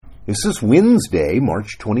This is Wednesday,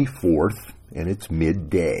 March 24th, and it's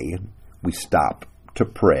midday. We stop to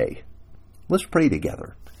pray. Let's pray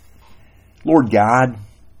together. Lord God,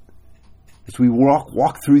 as we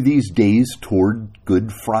walk through these days toward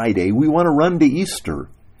Good Friday, we want to run to Easter.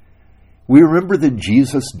 We remember that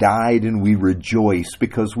Jesus died and we rejoice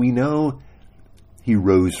because we know He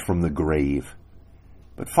rose from the grave.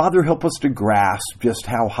 But Father, help us to grasp just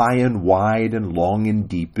how high and wide and long and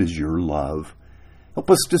deep is your love. Help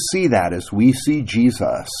us to see that as we see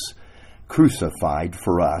Jesus crucified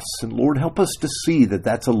for us. And Lord, help us to see that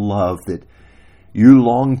that's a love that you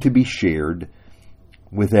long to be shared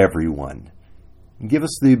with everyone. And give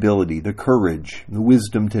us the ability, the courage, the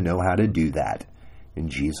wisdom to know how to do that. In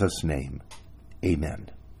Jesus' name, amen.